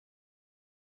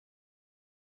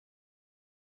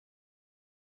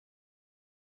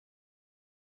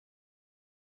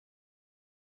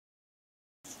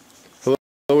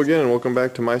Hello again and welcome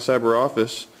back to my cyber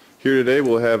office. Here today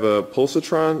we'll have a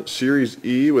Pulsatron Series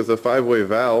E with a 5-way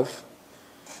valve.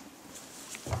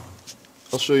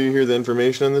 I'll show you here the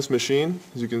information on this machine.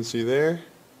 As you can see there,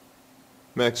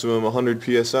 maximum 100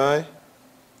 PSI,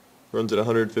 runs at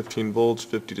 115 volts,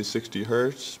 50 to 60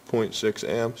 Hertz, 0.6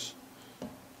 amps. You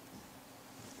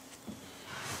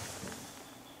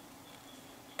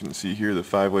can see here the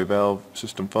 5-way valve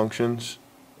system functions.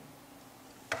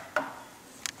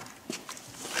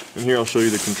 And here I'll show you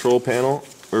the control panel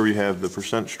where we have the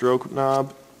percent stroke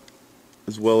knob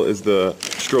as well as the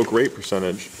stroke rate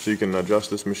percentage, so you can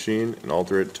adjust this machine and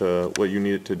alter it to what you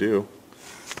need it to do.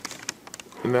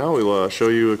 And now we'll show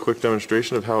you a quick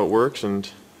demonstration of how it works and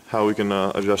how we can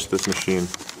adjust this machine.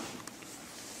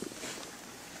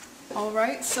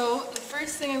 Alright, so the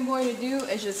first thing I'm going to do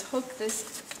is just hook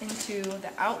this into the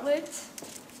outlet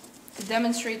to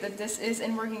demonstrate that this is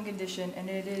in working condition, and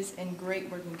it is in great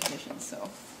working condition. So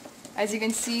as you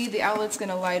can see, the outlet's going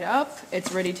to light up,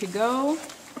 it's ready to go.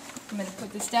 I'm going to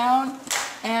put this down,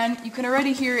 and you can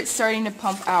already hear it starting to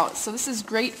pump out. So this is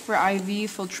great for IV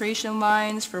filtration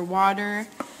lines, for water,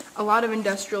 a lot of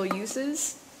industrial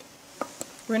uses.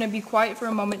 We're going to be quiet for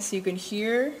a moment so you can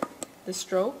hear the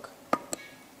stroke.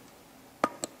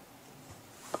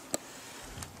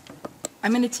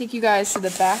 I'm going to take you guys to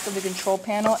the back of the control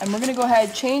panel, and we're going to go ahead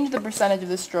and change the percentage of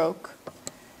the stroke.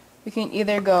 We can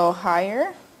either go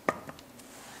higher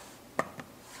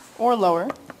or lower.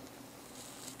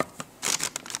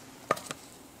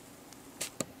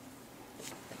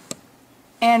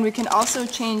 And we can also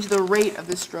change the rate of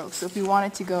the stroke. So if you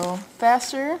want it to go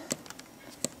faster,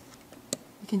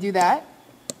 you can do that,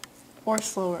 or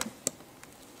slower.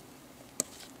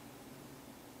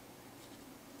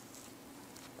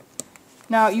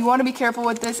 Now you want to be careful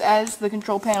with this, as the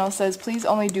control panel says, please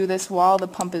only do this while the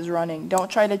pump is running.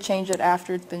 Don't try to change it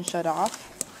after it's been shut off.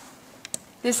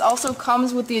 This also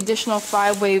comes with the additional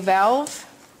 5-way valve.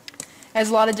 It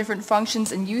has a lot of different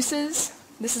functions and uses.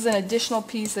 This is an additional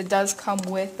piece that does come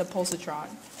with the Pulsatron.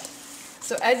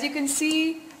 So as you can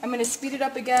see, I'm going to speed it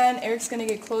up again. Eric's going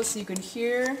to get close so you can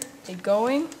hear it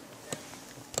going.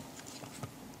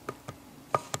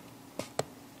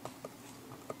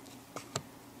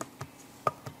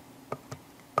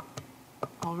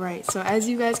 Alright, so as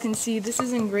you guys can see, this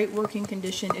is in great working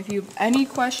condition. If you have any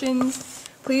questions,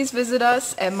 please visit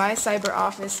us at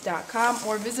mycyberoffice.com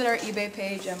or visit our eBay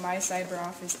page at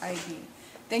mycyberofficeid.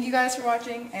 Thank you guys for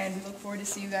watching, and we look forward to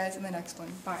see you guys in the next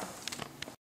one. Bye.